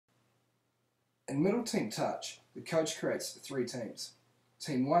In middle team touch, the coach creates 3 teams.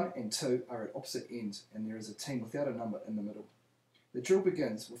 Team 1 and 2 are at opposite ends, and there is a team without a number in the middle. The drill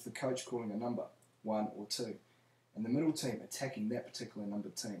begins with the coach calling a number, 1 or 2, and the middle team attacking that particular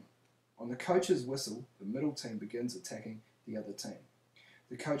numbered team. On the coach's whistle, the middle team begins attacking the other team.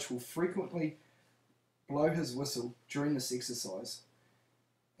 The coach will frequently blow his whistle during this exercise,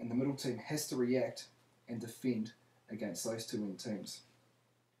 and the middle team has to react and defend against those 2 end teams.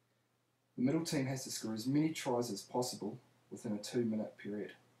 The middle team has to score as many tries as possible within a 2-minute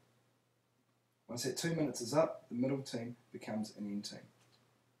period. Once that 2 minutes is up, the middle team becomes an end team.